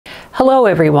Hello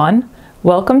everyone.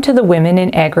 Welcome to the Women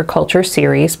in Agriculture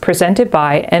series presented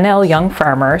by NL Young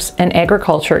Farmers and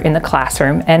Agriculture in the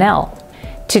Classroom NL.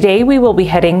 Today we will be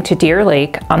heading to Deer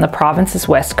Lake on the province's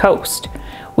west coast.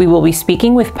 We will be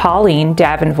speaking with Pauline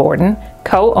Duivenvoorden,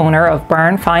 co-owner of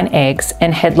Barn Fine Eggs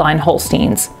and Headline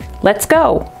Holsteins. Let's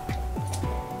go!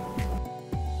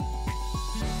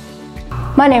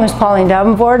 My name is Pauline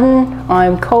Duivenvoorden.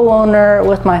 I'm co-owner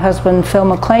with my husband Phil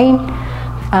McLean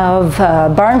of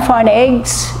Barn Fine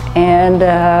Eggs and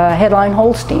Headline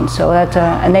Holsteins. So that's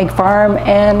an egg farm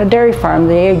and a dairy farm.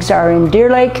 The eggs are in Deer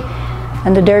Lake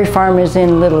and the dairy farm is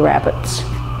in Little Rapids.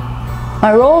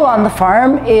 My role on the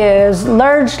farm is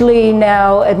largely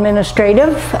now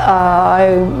administrative.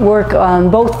 I work on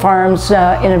both farms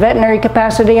in a veterinary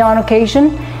capacity on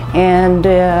occasion, and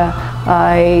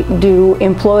I do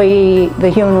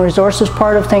the human resources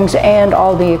part of things and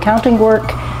all the accounting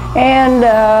work, and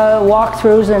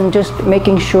walkthroughs and just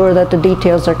making sure that the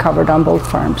details are covered on both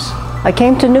farms. I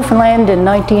came to Newfoundland in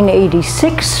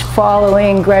 1986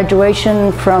 following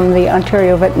graduation from the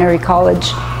Ontario Veterinary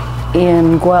College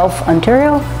in Guelph,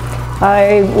 Ontario.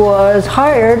 I was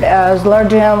hired as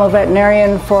large animal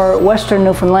veterinarian for Western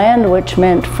Newfoundland, which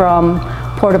meant from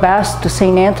Port aux Basques to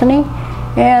St. Anthony.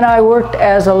 And I worked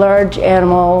as a large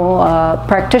animal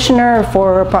practitioner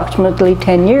for approximately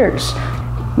 10 years.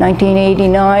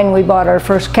 1989 we bought our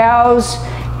first cows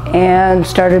and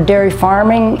started dairy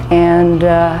farming, and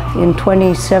in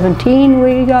 2017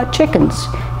 we got chickens.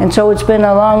 And so it's been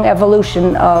a long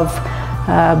evolution of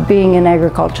being in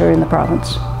agriculture in the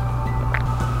province.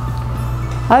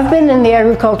 I've been in the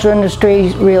agriculture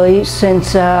industry really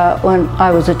since when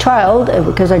I was a child,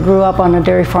 because I grew up on a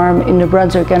dairy farm in New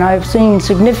Brunswick, and I've seen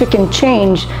significant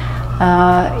change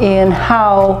in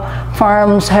how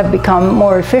farms have become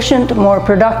more efficient, more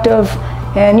productive,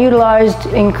 and utilized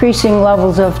increasing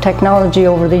levels of technology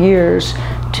over the years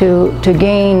to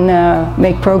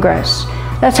make progress.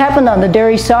 That's happened on the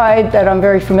dairy side that I'm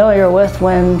very familiar with,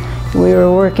 when we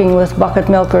were working with bucket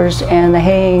milkers and the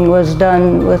haying was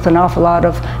done with an awful lot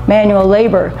of manual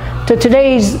labor, to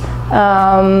today's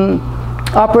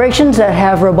operations that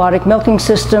have robotic milking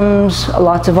systems,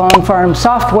 lots of on-farm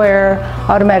software,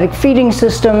 automatic feeding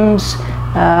systems.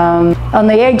 On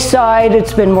the egg side,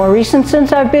 it's been more recent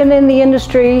since I've been in the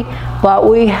industry, but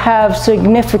we have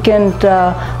significant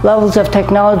levels of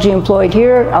technology employed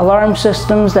here. Alarm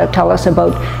systems that tell us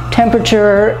about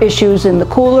temperature issues in the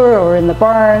cooler or in the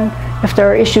barn, if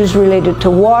there are issues related to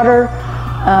water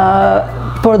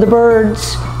for the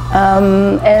birds.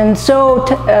 And so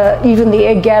even the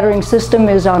egg gathering system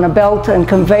is on a belt and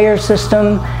conveyor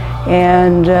system,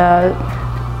 and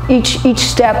each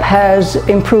step has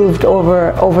improved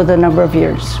over the number of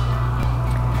years.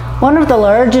 One of the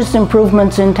largest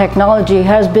improvements in technology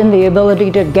has been the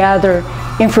ability to gather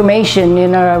information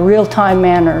in a real-time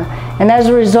manner. And as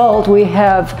a result, we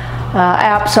have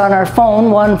apps on our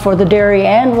phone, one for the dairy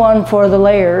and one for the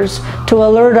layers, to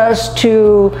alert us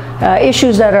to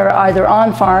issues that are either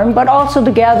on farm, but also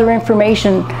to gather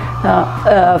information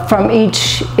from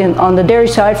on the dairy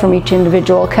side, from each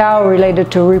individual cow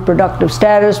related to reproductive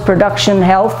status, production,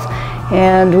 health,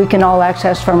 and we can all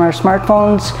access from our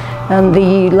smartphones. On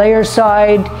the layer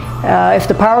side, if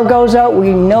the power goes out,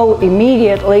 we know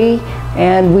immediately,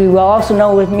 and we will also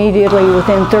know immediately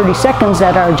within 30 seconds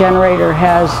that our generator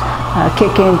has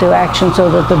kicked into action so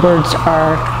that the birds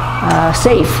are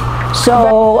safe.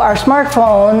 So our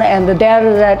smartphone and the data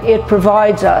that it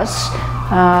provides us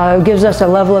gives us a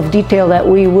level of detail that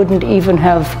we wouldn't even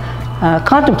have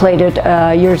contemplated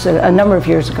a number of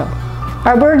years ago.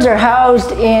 Our birds are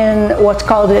housed in what's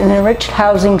called an enriched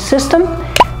housing system.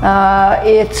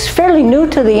 It's fairly new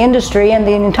to the industry, and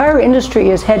the entire industry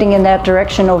is heading in that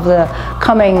direction over the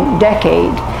coming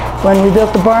decade. When we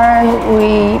built the barn,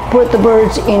 we put the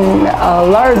birds in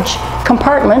large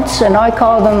compartments, and I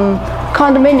call them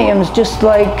condominiums, just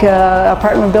like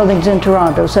apartment buildings in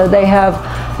Toronto. So they have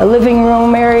a living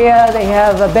room area, they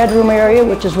have a bedroom area,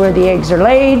 which is where the eggs are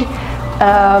laid.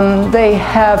 They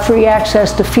have free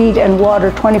access to feed and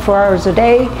water 24 hours a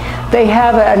day. They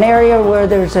have an area where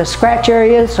there's a scratch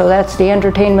area, so that's the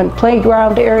entertainment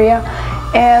playground area.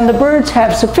 And the birds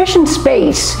have sufficient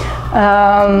space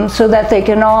so that they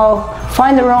can all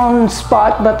find their own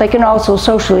spot, but they can also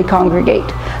socially congregate.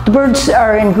 The birds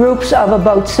are in groups of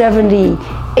about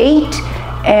 78,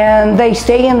 and they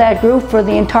stay in that group for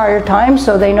the entire time,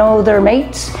 so they know their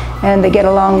mates and they get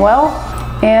along well.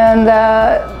 And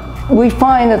we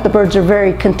find that the birds are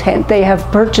very content. They have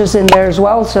perches in there as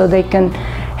well, so they can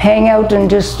hang out and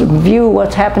just view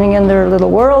what's happening in their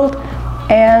little world.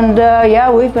 And yeah,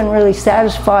 we've been really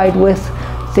satisfied with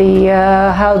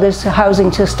how this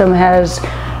housing system has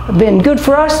been good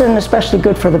for us and especially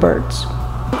good for the birds.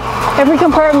 Every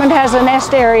compartment has a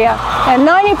nest area, and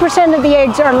 90% of the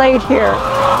eggs are laid here.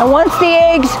 And once the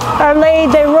eggs are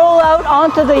laid, they roll out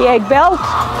onto the egg belt,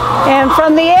 and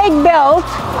from the egg belt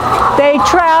they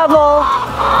travel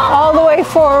all the way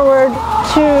forward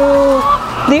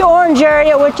to the orange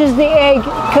area, which is the egg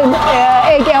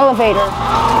elevator.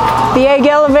 The egg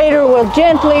elevator will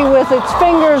gently, with its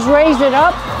fingers, raise it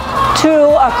up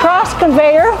to a cross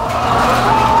conveyor.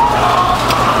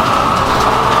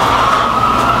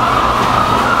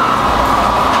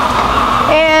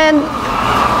 And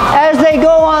as they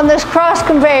go on this cross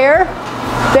conveyor,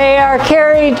 they are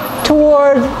carried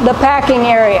toward the packing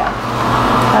area.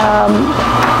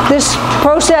 This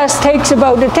process takes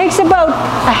about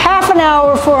a half an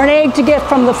hour for an egg to get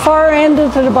from the far end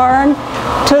of the barn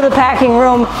to the packing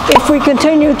room if we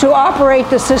continue to operate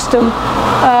the system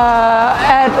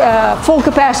at full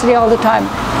capacity all the time.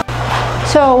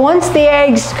 So once the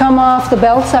eggs come off the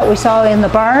belts that we saw in the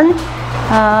barn,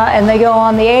 and they go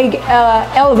on the egg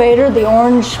elevator, the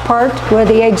orange part where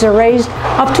the eggs are raised,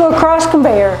 up to a cross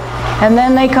conveyor. And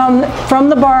then they come from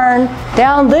the barn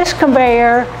down this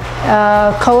conveyor,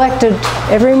 collected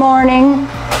every morning,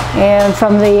 and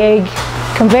from the egg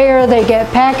conveyor they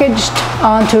get packaged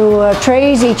onto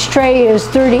trays. Each tray is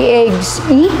 30 eggs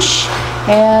each,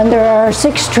 and there are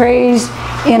 6 trays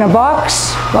in a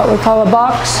box, what we call a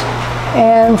box.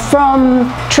 And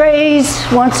from trays,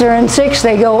 once they're in 6,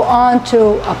 they go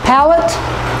onto a pallet.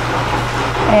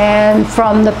 And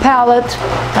from the pallet,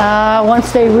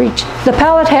 once they reach, the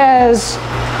pallet has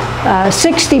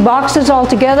 60 boxes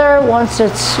altogether. Once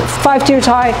it's 5 tiers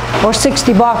high or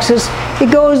 60 boxes,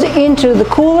 it goes into the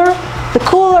cooler. The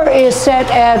cooler is set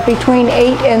at between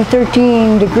 8 and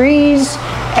 13 degrees,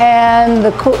 and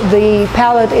the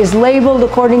pallet is labeled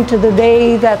according to the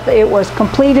day that it was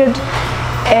completed.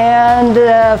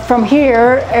 And from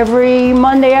here, every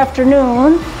Monday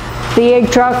afternoon, the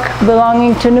egg truck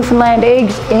belonging to Newfoundland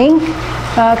Eggs Inc.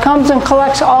 Comes and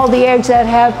collects all the eggs that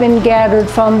have been gathered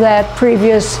from that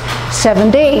previous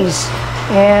 7 days.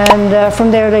 And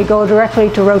from there they go directly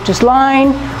to Roach's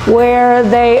line, where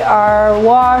they are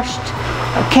washed,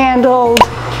 candled,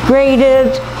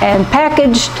 graded, and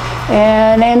packaged,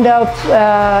 and end up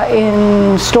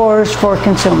in stores for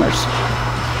consumers.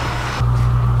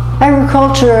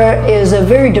 Agriculture is a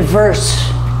very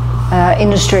diverse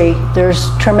industry. There's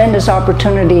tremendous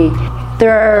opportunity.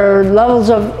 There are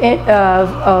levels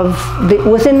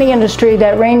within the industry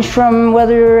that range from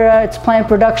whether it's plant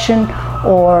production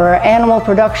or animal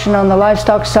production on the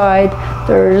livestock side.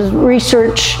 There's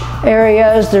research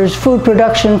areas, there's food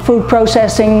production, food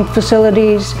processing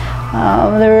facilities.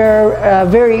 There are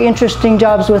very interesting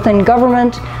jobs within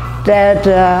government that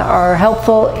are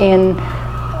helpful in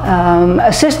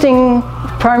assisting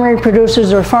primary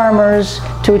producers or farmers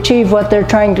to achieve what they're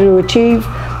trying to achieve.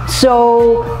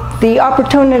 So the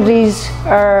opportunities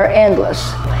are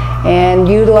endless, and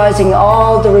utilizing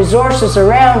all the resources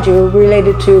around you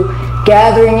related to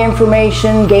gathering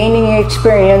information, gaining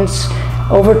experience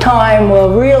over time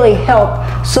will really help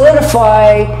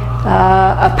solidify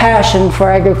a passion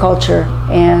for agriculture.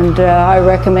 And I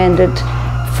recommend it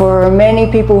for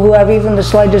many people who have even the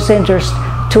slightest interest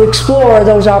to explore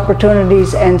those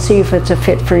opportunities and see if it's a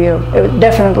fit for you. It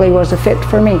definitely was a fit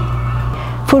for me.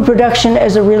 Food production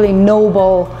is a really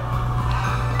noble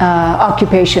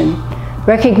occupation.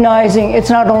 Recognizing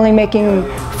it's not only making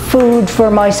food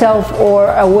for myself or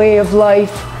a way of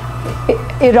life,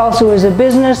 it also is a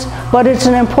business, but it's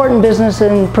an important business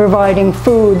in providing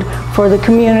food for the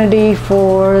community,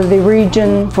 for the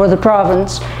region, for the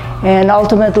province. And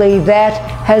ultimately that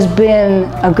has been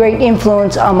a great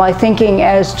influence on my thinking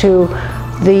as to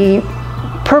the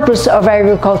purpose of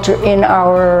agriculture in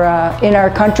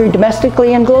our country,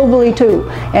 domestically and globally too,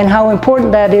 and how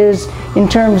important that is in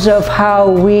terms of how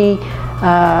we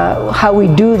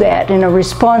do that in a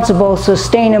responsible,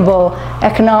 sustainable,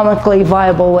 economically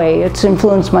viable way. It's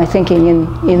influenced my thinking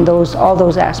in all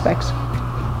those aspects.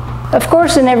 Of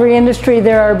course, in every industry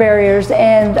there are barriers,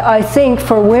 and I think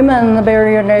for women the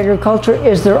barrier in agriculture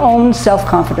is their own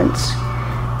self-confidence.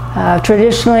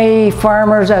 Traditionally,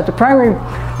 farmers at the primary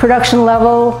production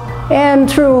level and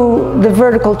through the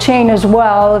vertical chain as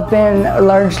well have been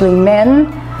largely men,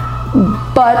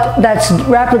 but that's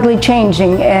rapidly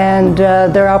changing, and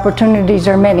their opportunities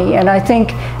are many. And I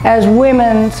think as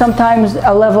women, sometimes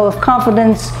a level of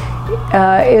confidence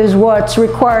is what's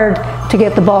required to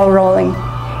get the ball rolling.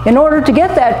 In order to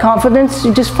get that confidence,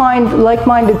 you just find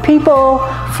like-minded people,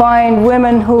 find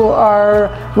women who are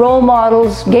role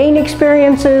models, gain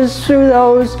experiences through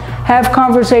those, have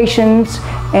conversations,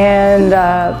 and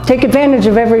take advantage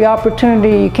of every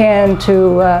opportunity you can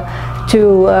to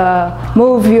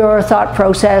move your thought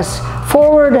process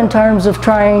forward in terms of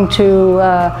trying to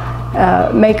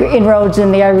make inroads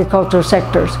in the agricultural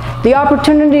sectors. The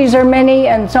opportunities are many,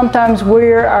 and sometimes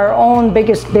we're our own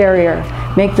biggest barrier.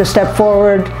 Make the step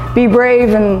forward, be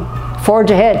brave, and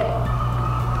forge ahead.